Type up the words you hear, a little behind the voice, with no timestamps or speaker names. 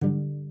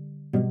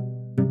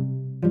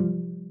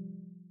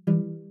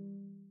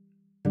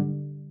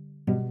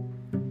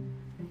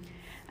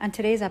On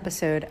today's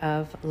episode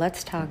of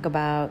Let's Talk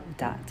About ...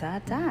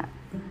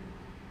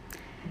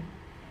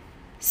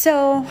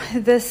 So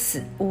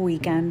this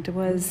weekend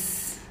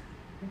was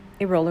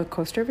a roller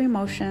coaster of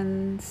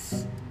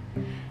emotions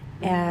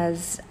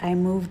as I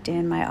moved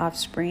in my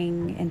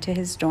offspring into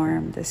his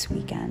dorm this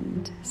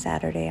weekend,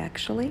 Saturday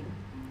actually.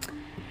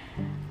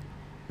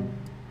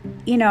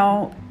 You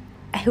know,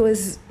 it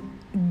was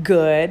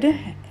good.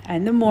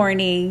 In the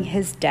morning,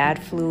 his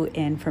dad flew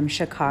in from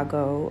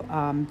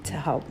Chicago to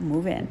help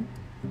move in.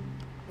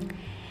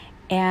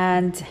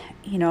 And,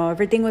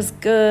 everything was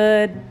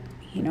good.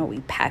 We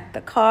packed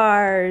the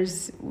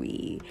cars.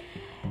 We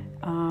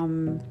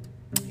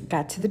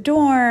got to the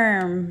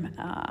dorm.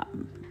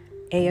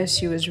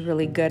 ASU was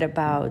really good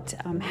about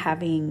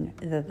having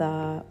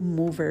the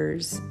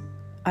movers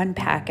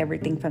unpack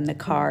everything from the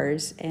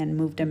cars and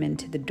move them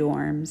into the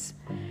dorms.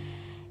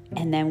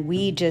 And then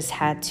we just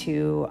had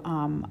to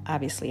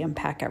obviously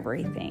unpack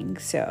everything.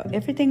 So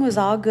everything was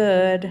all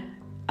good.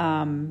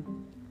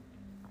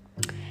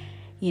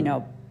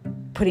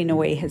 Putting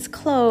away his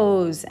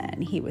clothes,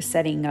 and he was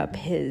setting up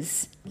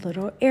his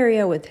little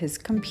area with his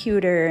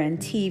computer and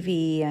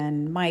TV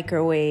and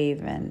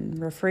microwave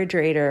and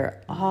refrigerator,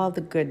 all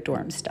the good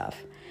dorm stuff.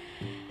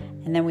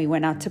 And then we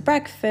went out to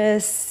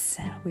breakfast.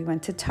 We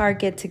went to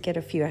Target to get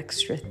a few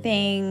extra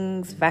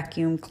things,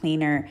 vacuum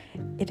cleaner.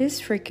 It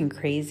is freaking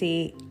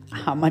crazy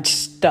how much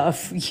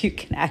stuff you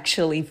can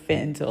actually fit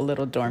into a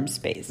little dorm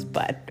space.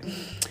 But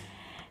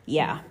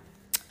yeah.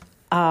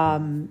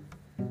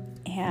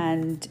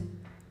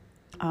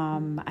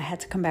 I had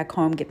to come back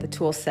home, get the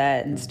tool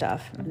set and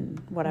stuff and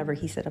whatever.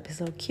 He set up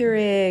his little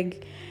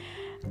Keurig,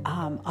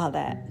 all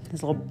that.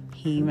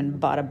 He even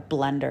bought a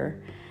blender.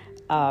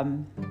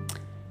 And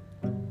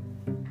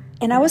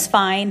I was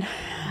fine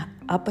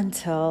up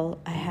until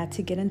I had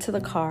to get into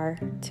the car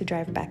to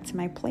drive back to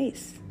my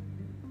place.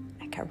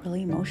 I got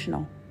really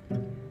emotional.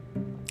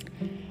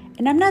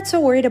 And I'm not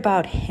so worried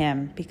about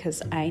him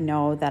because I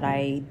know that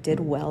I did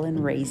well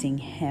in raising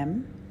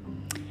him.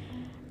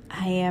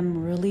 I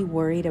am really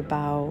worried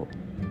about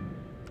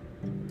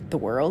the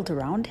world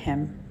around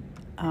him.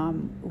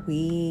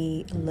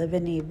 We live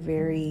in a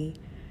very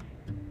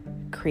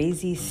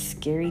crazy,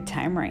 scary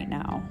time right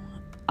now.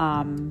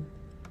 And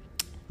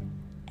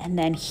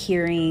then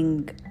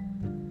hearing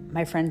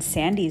my friend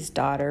Sandy's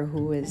daughter,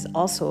 who is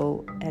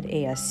also at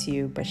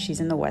ASU, but she's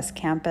in the West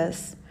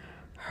Campus,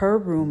 her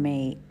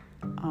roommate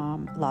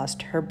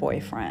lost her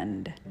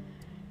boyfriend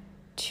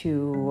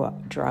to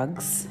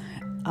drugs.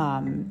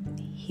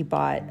 He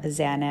bought a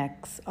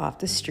Xanax off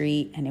the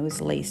street and it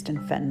was laced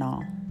in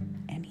fentanyl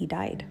and he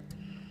died.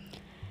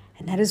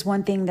 And that is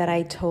one thing that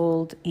I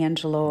told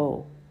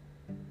Angelo,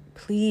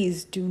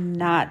 please do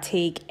not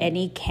take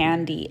any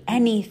candy,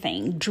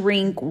 anything,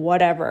 drink,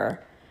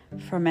 whatever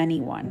from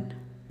anyone.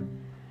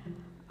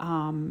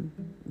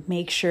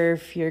 Make sure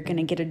if you're going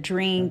to get a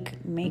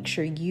drink, make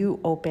sure you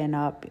open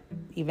up,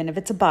 even if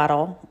it's a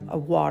bottle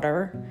of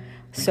water,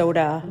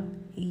 soda,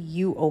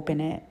 you open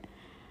it.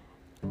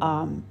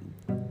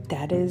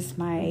 That is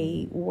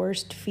my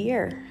worst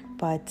fear,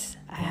 but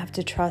I have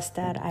to trust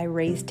that I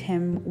raised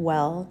him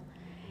well.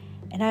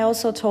 And I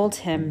also told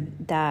him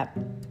that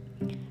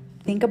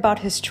think about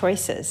his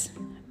choices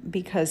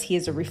because he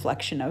is a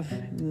reflection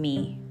of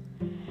me.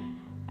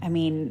 I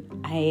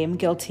mean, I am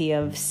guilty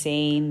of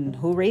saying,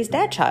 who raised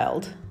that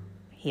child?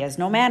 He has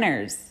no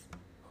manners.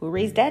 Who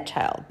raised that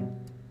child?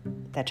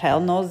 That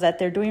child knows that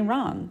they're doing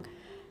wrong.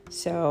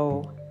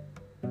 So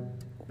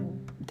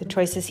the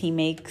choices he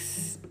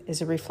makes is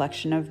a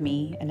reflection of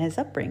me and his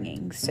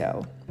upbringing.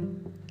 So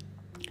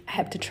I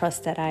have to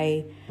trust that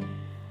I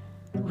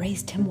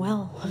raised him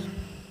well.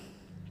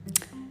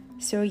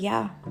 So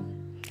yeah.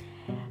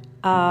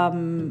 So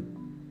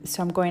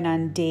I'm going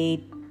on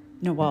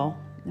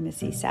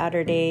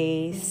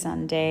Saturday,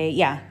 Sunday.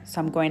 Yeah.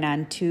 So I'm going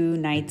on 2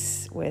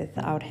 nights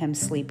without him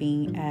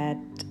sleeping at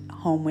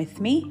home with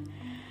me.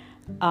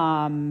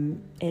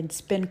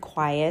 It's been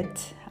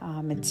quiet.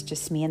 It's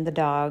just me and the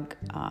dog.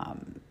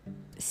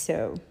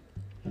 So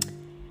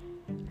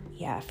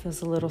yeah, it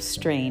feels a little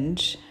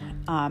strange.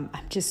 I'm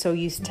just so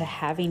used to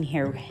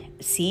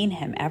seeing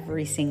him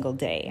every single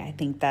day. I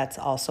think that's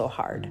also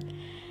hard.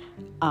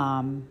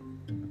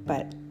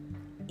 But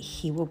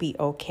he will be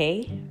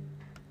okay.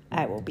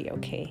 I will be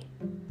okay.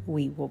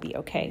 We will be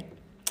okay.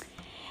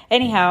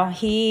 Anyhow,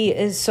 he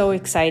is so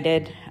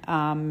excited.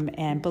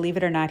 And believe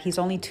it or not, he's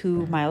only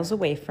 2 miles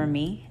away from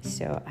me.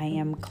 So I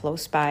am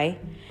close by.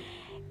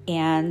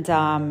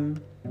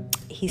 And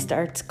he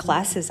starts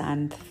classes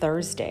on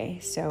Thursday.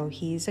 So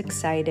he's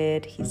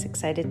excited. He's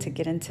excited to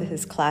get into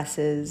his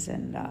classes.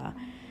 And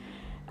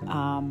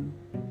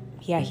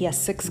he has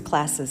 6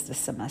 classes this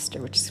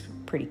semester, which is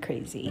pretty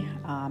crazy.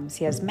 So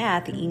he has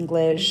math,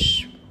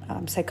 English,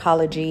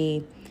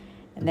 psychology,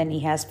 and then he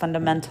has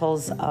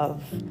fundamentals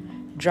of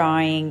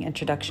drawing,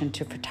 introduction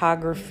to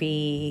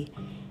photography,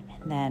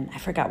 and then I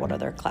forgot what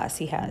other class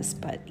he has,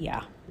 but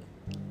yeah.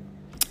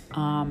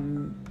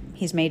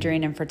 He's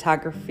majoring in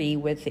photography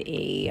with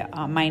a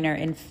minor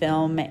in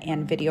film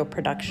and video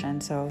production,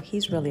 so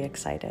he's really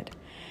excited.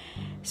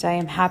 So I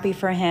am happy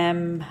for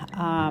him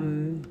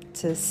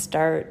to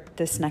start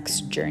this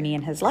next journey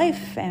in his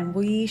life, and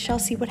we shall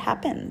see what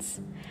happens.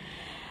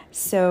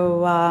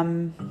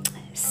 So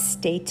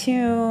stay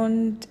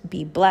tuned,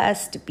 be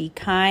blessed, be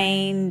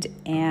kind,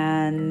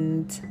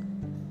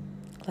 and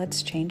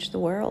let's change the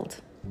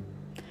world.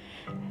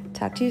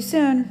 Talk to you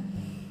soon.